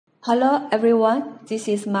Hello everyone, this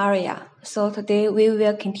is Maria. So today we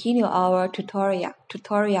will continue our tutorial.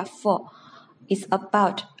 Tutorial 4 is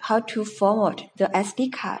about how to format the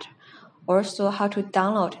SD card, also how to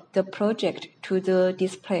download the project to the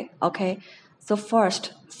display. Okay, so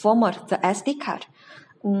first format the SD card.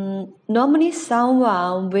 Normally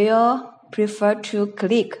someone will prefer to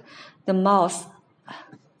click the mouse,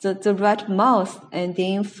 the right mouse and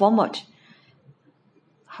then format.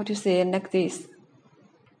 How to say it like this?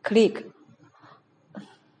 Click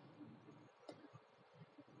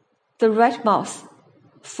the right mouse,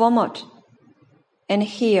 format, and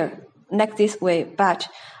here like this way. But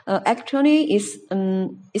actually,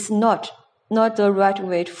 it's not the right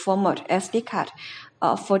way to format SD card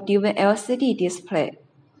for DWIN LCD display.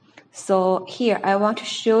 So here I want to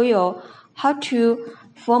show you how to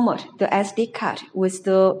format the SD card with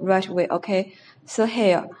the right way. Okay, so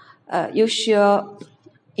here you should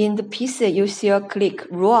in the PC you should click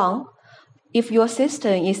Run. If your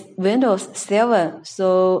system is Windows 7,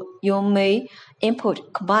 so you may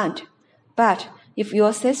input command. But if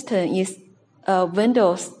your system is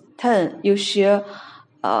Windows 10, you should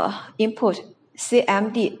input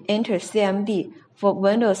CMD, enter CMD for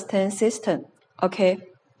Windows 10 system. Okay.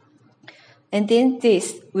 And then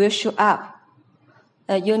this will show up.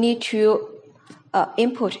 You need to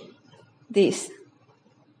input this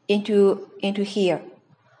into here.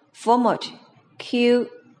 Format Q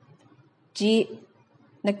G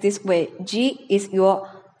like this way. G is your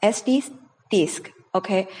SD disk,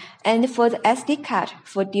 okay? And for the SD card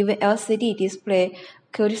for DWIN LCD display,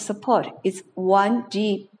 code support is 1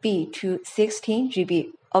 GB to 16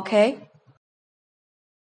 GB, okay?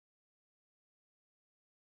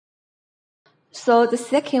 So the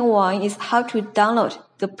second one is how to download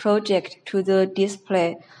the project to the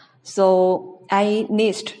display. So I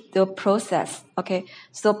list the process, okay?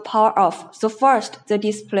 So power off. So first, the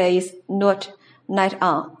display is not light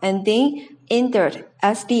on, and then insert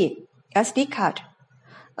SD card.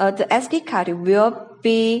 The SD card will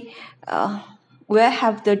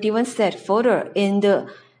have the DWIN set folder, and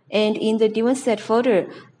in the DWIN set folder,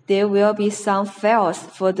 there will be some files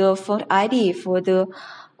for the font ID for the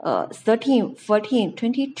 13, 14,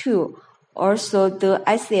 22, also the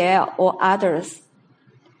ICL or others.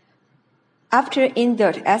 After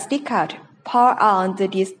insert SD card, power on the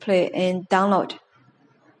display and download.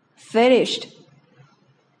 Finished.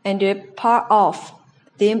 And power off.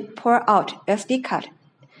 Then power out SD card.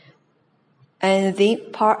 And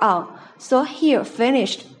then power on. So here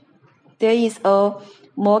finished. There is a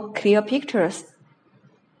more clear pictures.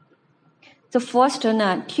 The first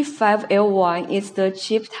one, T5L is the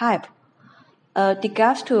chip type.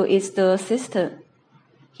 DGUS is the system.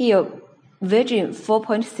 Here, version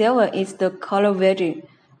 4.7 is the color version.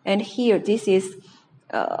 And here, this is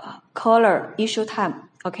color issue time.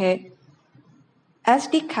 Okay.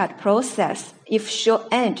 SD card process, if show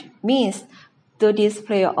end, means the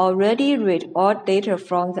display already read all data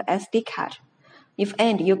from the SD card. If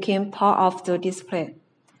end, you can power off the display.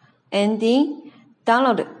 And then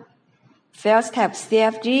download files type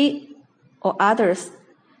CFG or others.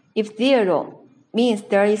 If 0 means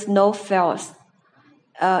there is no files.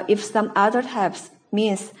 If some other types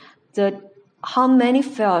means how many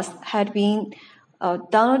files had been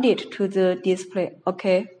downloaded to the display.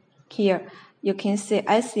 Okay, here you can see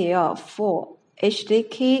ICL 4,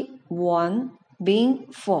 HDK 1, bin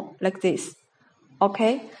 4 like this.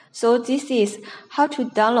 Okay, so this is how to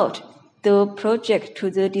download the project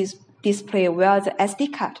to the display via the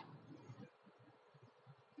SD card.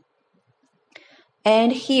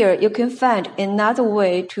 And here you can find another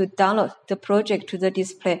way to download the project to the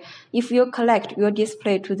display. If you connect your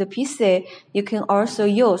display to the PC, you can also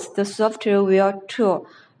use the software tool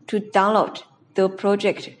to download the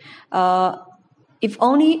project. If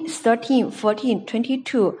only 13, 14,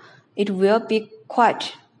 22, it will be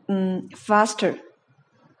quite faster.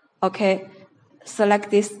 Okay,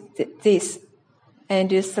 select this,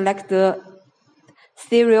 and select the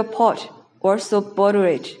serial port, also baud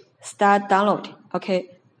rate, start download. Okay,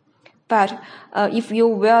 but if you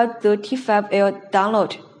will the T5L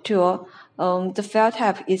download tool, the file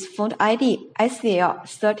type is font ID ICL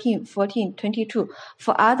 13, 14, 22.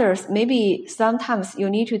 For others, maybe sometimes you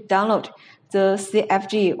need to download the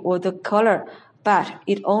CFG or the color, but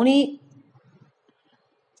it only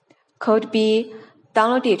could be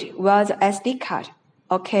downloaded via the SD card.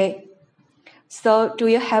 Okay. So do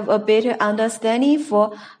you have a better understanding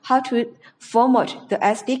for how to format the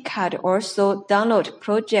SD card, also download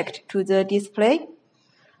project to the display?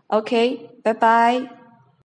 Okay, bye-bye.